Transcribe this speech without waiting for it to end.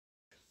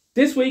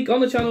This week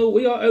on the channel,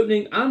 we are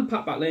opening and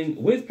pack battling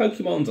with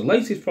Pokemon's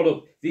latest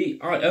product, the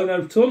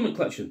Iono Tournament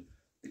Collection.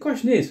 The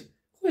question is,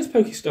 where's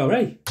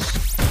Pokestarad?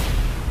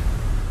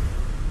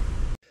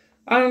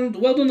 And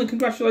well done and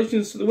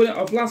congratulations to the winner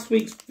of last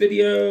week's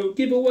video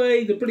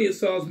giveaway, the Brilliant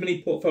Stars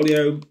mini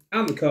portfolio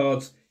and the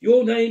cards.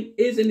 Your name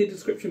is in the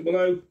description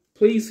below.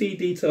 Please see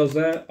details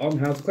there on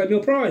how to claim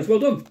your prize. Well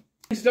done.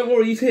 So don't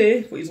worry, he's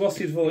here, but he's lost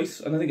his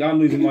voice, and I think I'm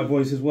losing my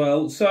voice as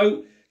well.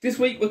 So this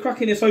week we're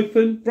cracking this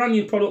open, brand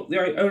new product, the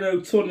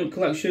Iono Tournament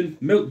Collection,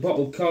 milk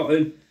bottle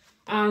carton,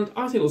 and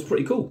I think it looks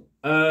pretty cool.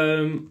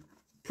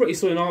 Pretty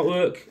stunning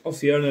artwork,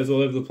 obviously Iono's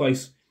all over the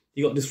place.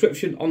 You got a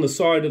description on the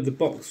side of the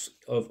box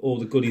of all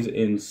the goodies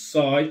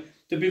inside.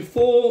 There have been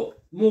 4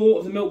 more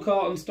of the milk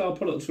carton style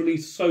products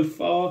released so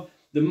far.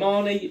 The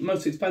Marnie,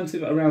 most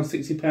expensive at around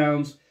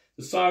 £60.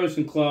 The Cyrus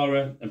and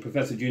Clara and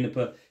Professor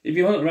Juniper. If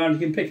you hunt around, you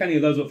can pick any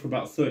of those up for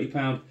about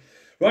 £30.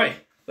 Right,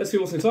 let's see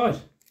what's inside.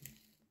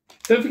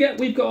 Don't forget,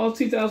 we've got our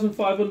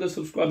 2,500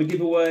 subscriber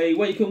giveaway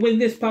where you can win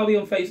this Pally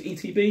on Face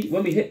ETB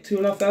when we hit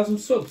 2,500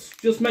 subs.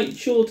 Just make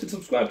sure to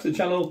subscribe to the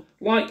channel,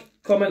 like,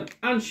 comment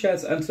and share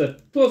to enter.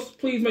 Plus,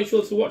 please make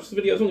sure to watch the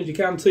video as long as you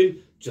can too,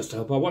 just to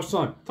help our watch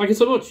time. Thank you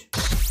so much.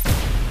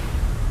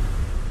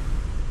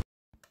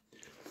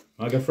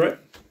 I'll go for it.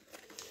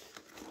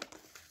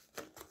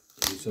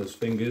 Use those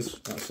fingers,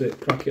 that's it,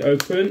 crack it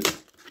open.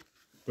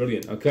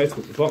 Brilliant, okay, let's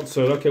put the box.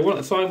 So, okay, one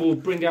at a time, we'll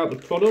bring out the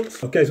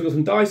products. Okay, so we've got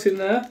some dice in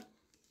there.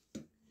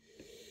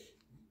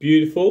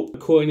 Beautiful. A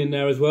coin in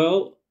there as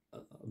well.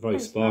 Very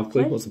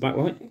sparkly. What's the back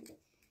like?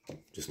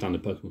 Just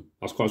standard Pokemon.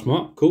 That's quite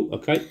smart. Cool,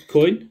 okay,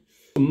 coin.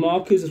 Some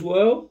markers as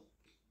well.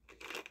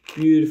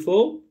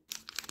 Beautiful.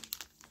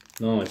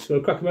 Nice.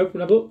 So, crack them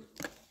open and have a look.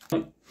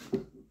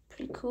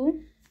 Pretty cool.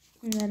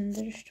 And then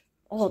there's...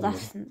 Oh,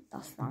 that's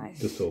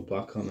nice. Just all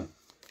black, aren't they?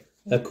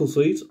 They're cool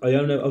seeds.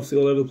 Iono obviously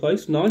all over the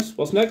place. Nice.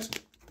 What's next?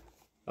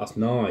 That's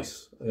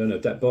nice.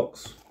 Iono deck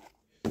box.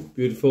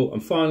 Beautiful.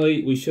 And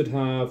finally, we should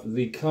have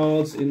the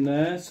cards in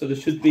there. So there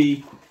should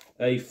be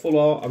a full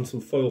art and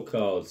some foil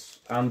cards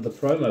and the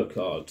promo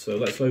card. So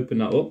let's open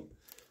that up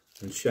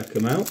and check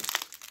them out.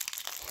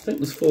 I think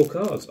there's 4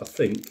 cards, I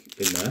think,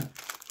 in there.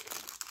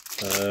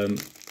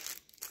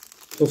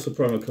 Plus a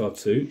promo card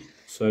too.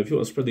 So if you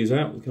want to spread these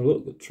out, we can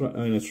look at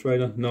the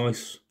trailer.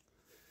 Nice.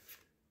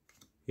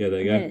 Yeah,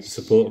 there you go. Yes.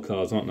 Support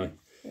cards, aren't they?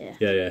 Yeah.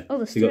 Yeah, yeah. Oh,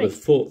 there's so you got 3. the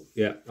 4.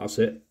 Yeah, that's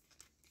it.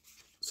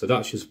 So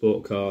that's your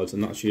support cards,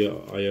 and that's your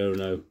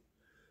Iono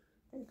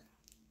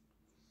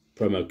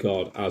promo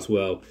card as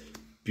well.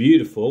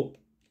 Beautiful.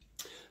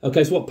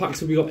 Okay, so what packs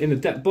have we got in the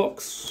deck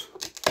box?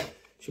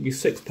 Should be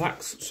 6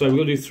 packs. So we're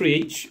going to do 3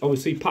 each.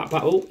 Obviously, pack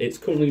battle. It's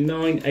currently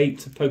 9-8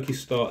 to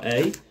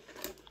Pokestarad.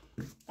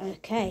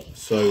 Okay.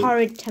 So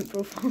horrid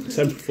temporal forces.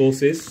 Temporal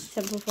forces.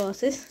 Temporal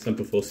forces.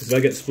 Temporal forces.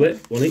 They get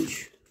split, 1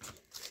 each.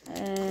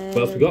 What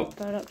else we got?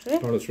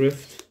 Paradox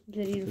Rift.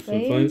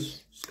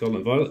 Flames.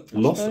 Scarlet Violet.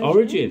 Lost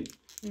Origin.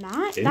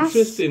 Nice.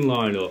 Interesting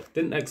lineup.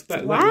 Didn't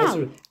expect that.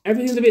 Wow.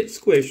 Everything's a bit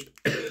squished,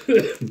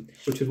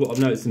 which is what I've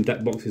noticed in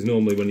deck boxes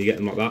normally when you get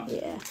them like that.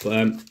 Yeah.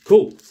 But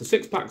cool. So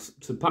 6 packs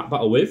to pack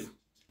battle with.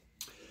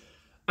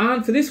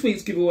 And for this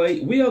week's giveaway,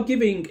 we are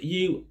giving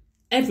you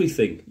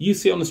everything you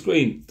see on the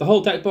screen. The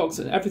whole deck box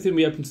and everything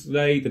we opened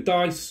today. The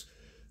dice,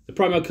 the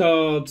promo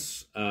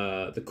cards,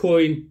 the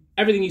coin,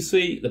 everything you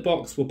see, the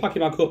box. We'll pack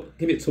it back up,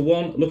 give it to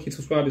 1 lucky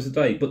subscribers a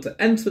day. But to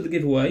enter the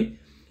giveaway,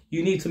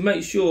 you need to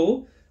make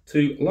sure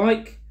to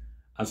like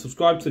and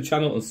subscribe to the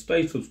channel and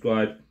stay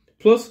subscribed.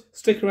 Plus,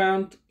 stick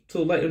around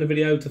till later in the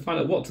video to find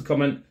out what to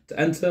comment to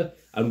enter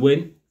and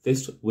win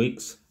this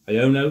week's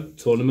Iono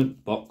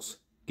Tournament Box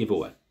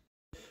giveaway.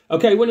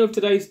 Okay, winner of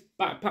today's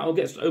back panel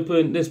gets to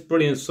open this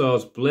Brilliant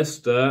Stars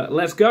blister.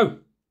 Let's go.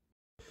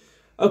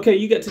 Okay,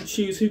 you get to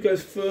choose who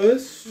goes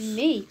first.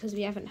 Me, because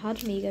we haven't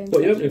had me going first.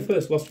 What, you're opening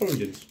first? Lost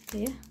Origins?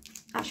 Yeah.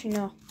 Actually,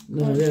 no.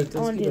 No, yeah. I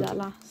want to do that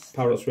last.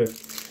 Paradox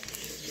Rift.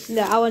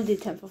 No, I want to do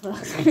Temple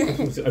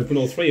first. Open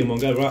all 3 in one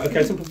go. Right,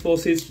 okay, Temple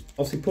Forces.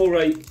 Obviously, poor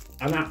rate,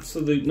 an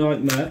absolute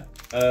nightmare.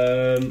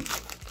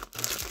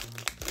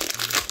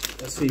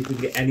 Let's see if we can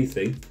get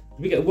anything. Did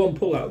we get 1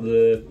 pull out of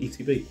the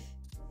ETB?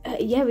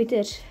 Yeah, we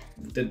did.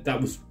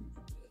 That was...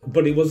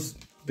 But it was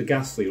the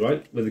Ghastly,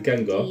 right? With the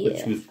Gengar,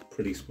 which was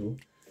pretty small.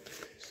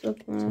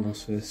 Slugma,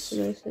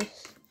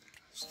 Spidops,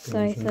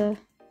 Scyther,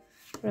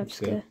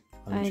 Rebska,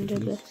 Iron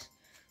Douglas,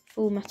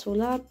 Full Metal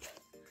Lab,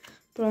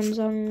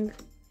 Bronzong,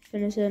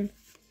 Finison.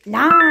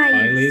 Nice!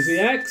 Finally, it's the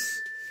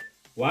X.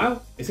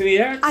 Wow, it's an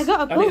EX. I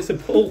got a pull. And it's a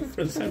pull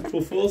from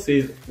Central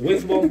Forces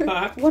with 1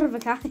 pack. One of a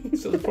kind.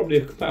 So there's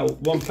probably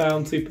about £1,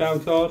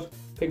 £2 card.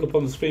 Pick up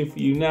on the screen for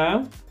you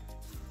now.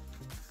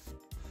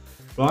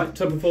 Right,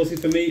 Temple Forces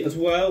for me as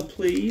well,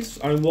 please.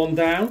 I'm 1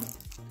 down.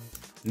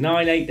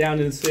 9-8 down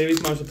in the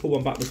series. Managed to pull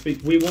 1 back this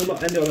week. We will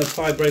not end it on a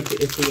tiebreaker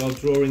if we are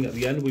drawing at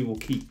the end. We will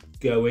keep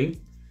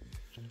going.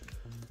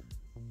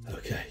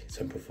 Okay,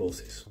 Temple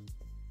Forces.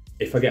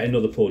 If I get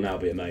another pull now, I'll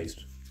be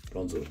amazed.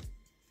 Bronzor,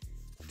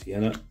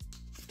 Deanna,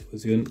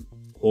 Twizian,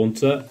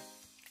 Haunter,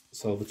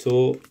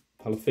 Salvatore,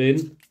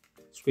 Palafin,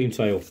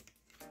 Screamtail,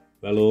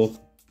 Velor,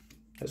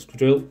 Let's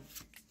drill.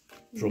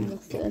 Drum.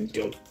 Nothing.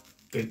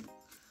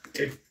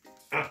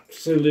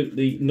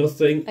 Absolutely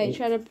nothing. Are you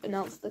trying to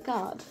pronounce the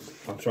card?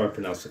 I'll try and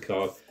pronounce the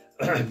card.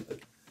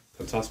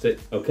 Fantastic.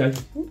 Okay.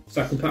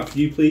 Second pack for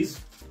you, please.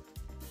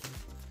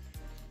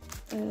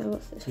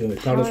 What's this?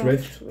 Paradise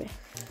Rift.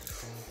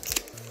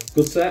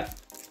 Good set.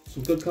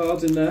 Some good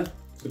cards in there.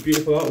 Some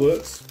beautiful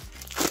artworks.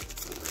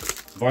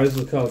 Visors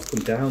of the cards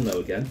come down though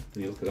again.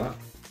 When you look at that.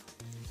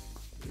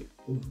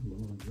 Ooh,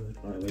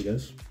 right, away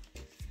goes.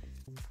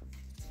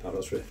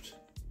 Paradise Rift.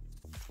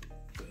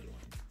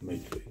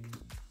 Makery.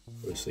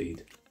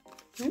 Recede.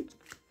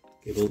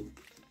 Gibble.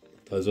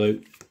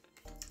 Pozo.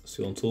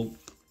 Seontal.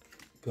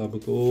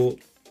 Gabagor.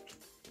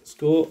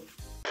 Score.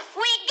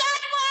 We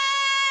got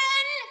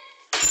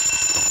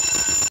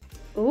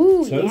one!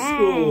 Ooh,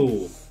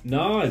 Toadstool. yes.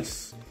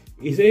 Nice.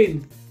 He's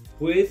in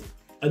with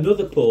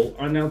another pull.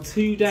 I'm now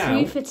 2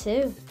 down. 2 for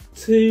 2.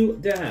 2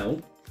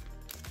 down.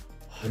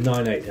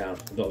 9-8 down.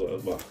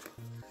 Well,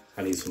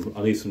 I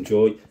need some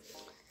joy.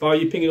 Are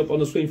you pinging up on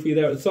the screen for you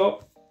there at the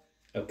top?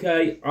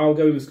 Okay, I'll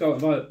go with Scarlet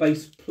Violet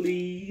base,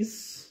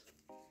 please.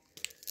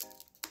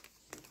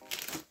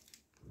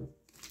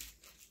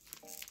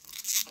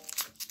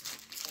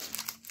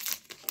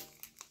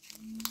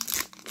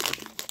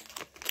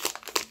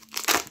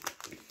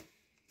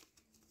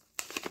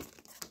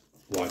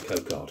 White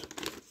code card.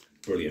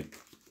 Brilliant.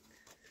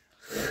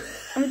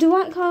 Do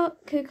white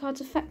code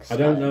cards affect? I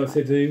don't know if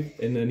they do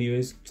in the new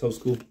Yres, Toad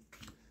School.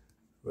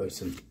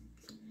 Rosen.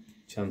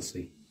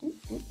 Chansey.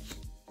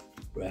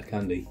 Rare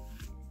Candy.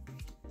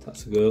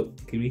 That's a girl.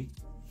 Kiwi.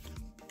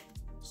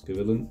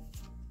 Skivillan.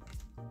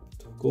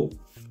 Toggle.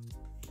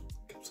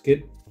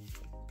 Skid.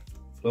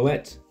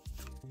 Floette.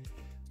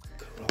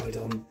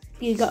 Coridon.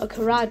 You got a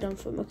Coridon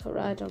from a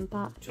Coridon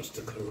pack. Just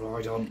a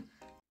Coridon.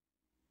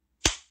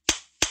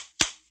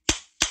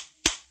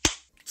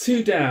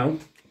 2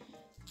 down.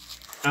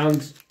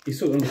 And he's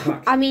still on the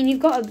pack. I mean, you've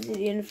got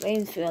Obsidian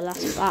Flames for your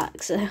last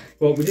pack, so.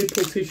 Well, we did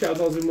pull 2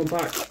 Shadows in one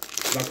pack.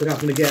 That could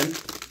happen again.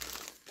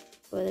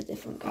 With a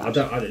different card.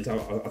 I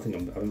think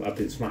I've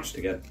been smashed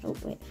again. Oh,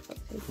 wait.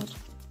 Okay,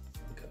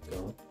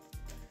 Okay,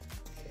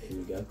 here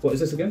we go. What is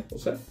this again?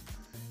 What's that?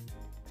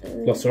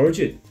 Lost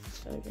Origin.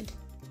 Sorry.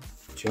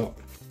 Chop.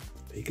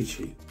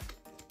 Pikachu.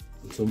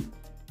 And some.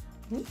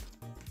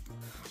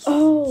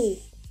 Oh!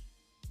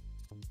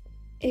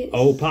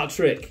 Oh,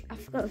 Patrick. I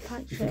forgot the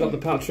Patrick. You forgot the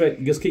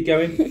Patrick. Just keep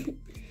going.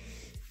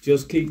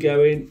 Just keep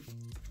going.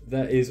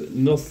 There is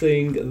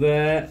nothing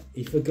there.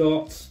 He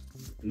forgot.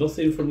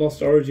 Nothing from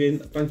Lost Origin.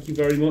 Thank you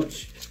very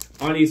much.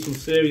 I need some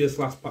serious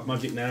last pack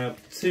magic now.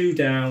 2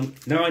 down.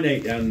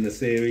 9-8 down in the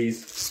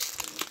series.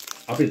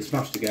 I've been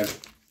smashed again.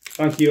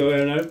 Thank you,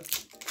 Iono.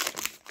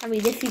 I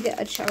mean, if you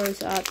get a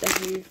Charizard, then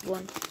you've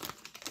won.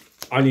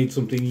 I need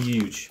something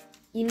huge.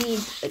 You need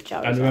a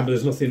Charizard. And remember,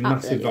 there's nothing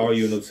massive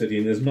value in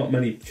Obsidian. There's not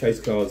many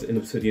chase cards in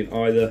Obsidian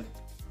either.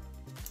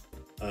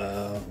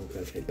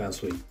 Okay,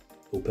 Bouncewing,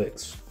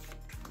 Vulpix,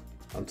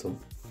 Phantom,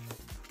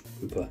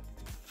 Hooper,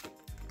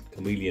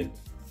 Chameleon,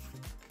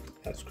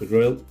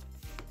 Squidroil,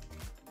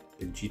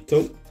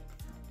 Pidgeotto,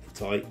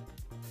 Tai,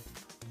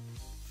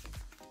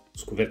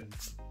 Squivit,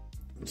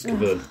 and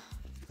Skivern.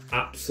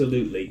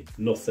 Absolutely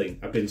nothing.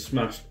 I've been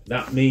smashed.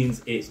 That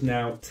means it's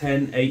now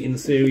 10-8 in the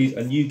series,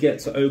 and you get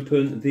to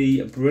open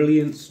the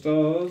Brilliant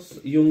Stars,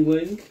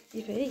 youngling.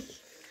 Yippee.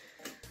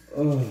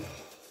 Oh,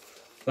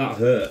 that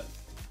hurt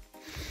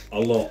a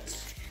lot.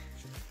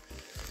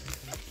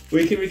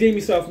 We can redeem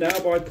yourself now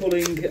by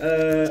pulling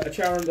a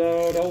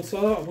Charizard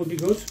All-Star. Would be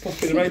good.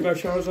 Possibly a Rainbow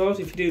Charizard.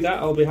 If you do that,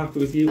 I'll be happy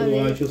with you.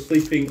 Otherwise, you're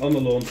sleeping on the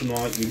lawn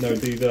tonight with no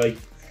duvet.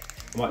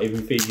 I might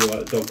even feed you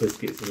like dog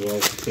biscuits as well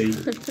to see.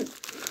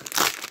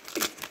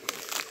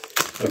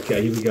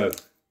 Okay, here we go.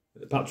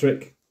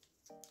 Patrick.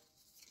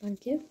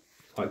 Thank you.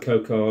 White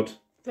code card.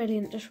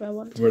 Brilliant, just where I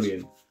wanted.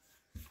 Brilliant.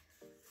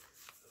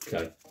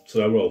 Okay,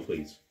 so roll,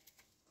 please.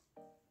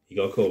 You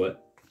gotta call it.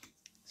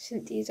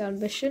 Cynthia's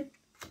Ambition,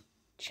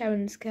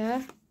 Sharon's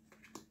Care,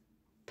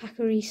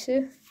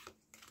 Pachirisu,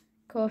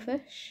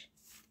 Corfish,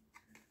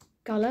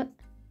 Gollet,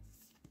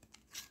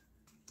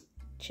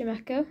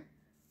 Chimecho,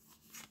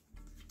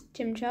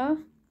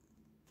 Chimchar.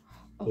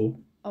 Oh,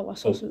 I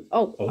saw some.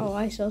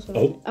 I saw some.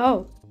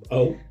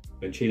 Oh,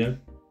 Benchino.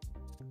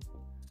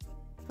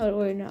 Oh,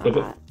 wait, no.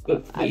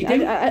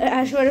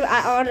 I swear,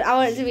 I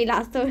want it to be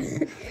last time.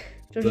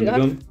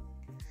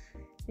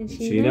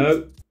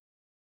 Benchino.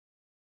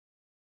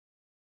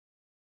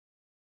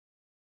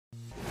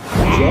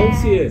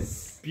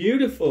 Jolteon.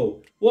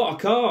 Beautiful. What a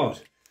card.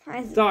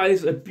 That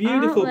is a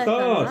beautiful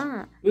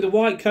card. With a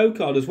white code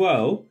card as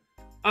well.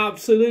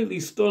 Absolutely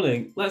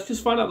stunning. Let's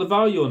just find out the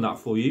value on that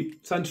for you.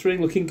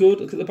 Centering, looking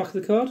good. Look at the back of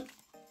the card.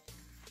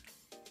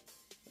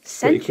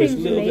 Centering, a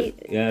little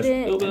bit, yeah, a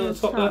little bit on the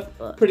top there.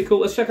 Pretty cool.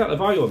 Let's check out the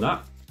value on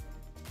that.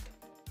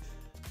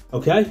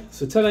 Okay,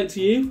 so 10-8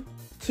 to you.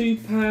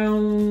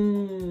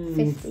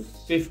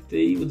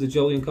 £2.50 with the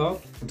Jolteon card.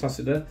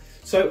 Fantastic there.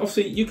 So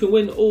obviously you can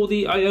win all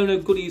the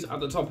Iono goodies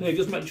at the top here.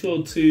 Just make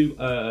sure to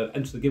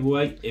enter the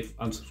giveaway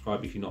and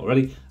subscribe if you're not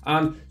already.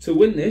 And to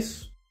win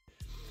this,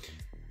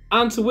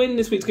 And to win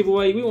this week's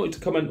giveaway, we want you to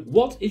comment,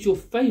 what is your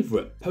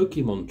favourite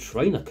Pokemon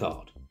trainer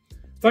card?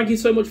 Thank you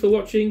so much for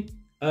watching.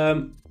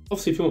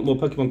 Obviously, if you want more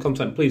Pokemon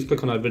content, please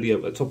click on our video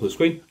at the top of the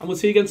screen. And we'll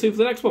see you again soon for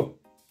the next one.